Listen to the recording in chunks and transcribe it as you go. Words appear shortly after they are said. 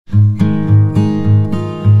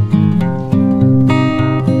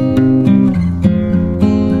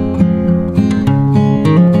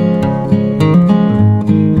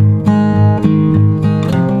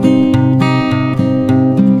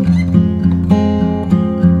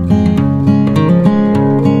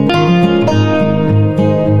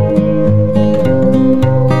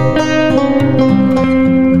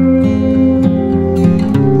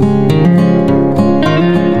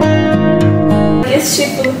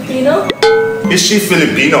Filipino? Is she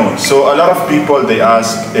Filipino? So a lot of people, they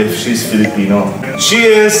ask if she's Filipino. She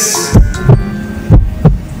is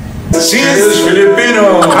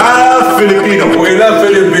Filipino. half Filipino. We love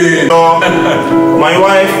Philippines. So my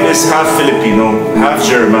wife is half Filipino, half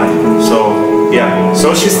German. So yeah,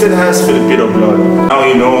 so she still has Filipino blood. Now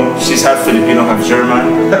you know she's half Filipino, half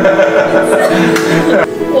German.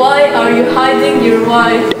 Why are you hiding your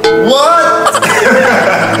wife? What?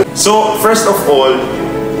 So first of all,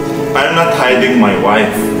 I'm not hiding my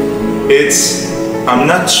wife. I'm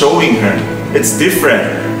not showing her. It's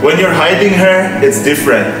different. When you're hiding her, it's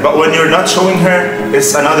different. But when you're not showing her,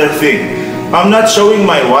 it's another thing. I'm not showing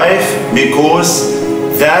my wife because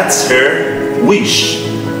that's her wish.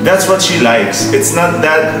 That's what she likes. It's not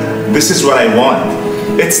that this is what I want.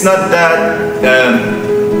 It's not that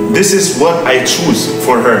this is what I choose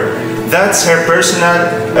for her. That's her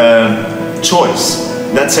personal choice.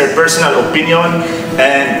 That's her personal opinion,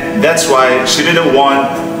 and that's why she didn't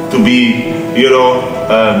want to be,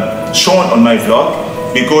 shown on my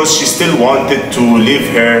vlog, because she still wanted to live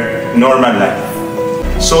her normal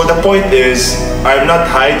life. So the point is, I'm not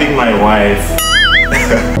hiding my wife.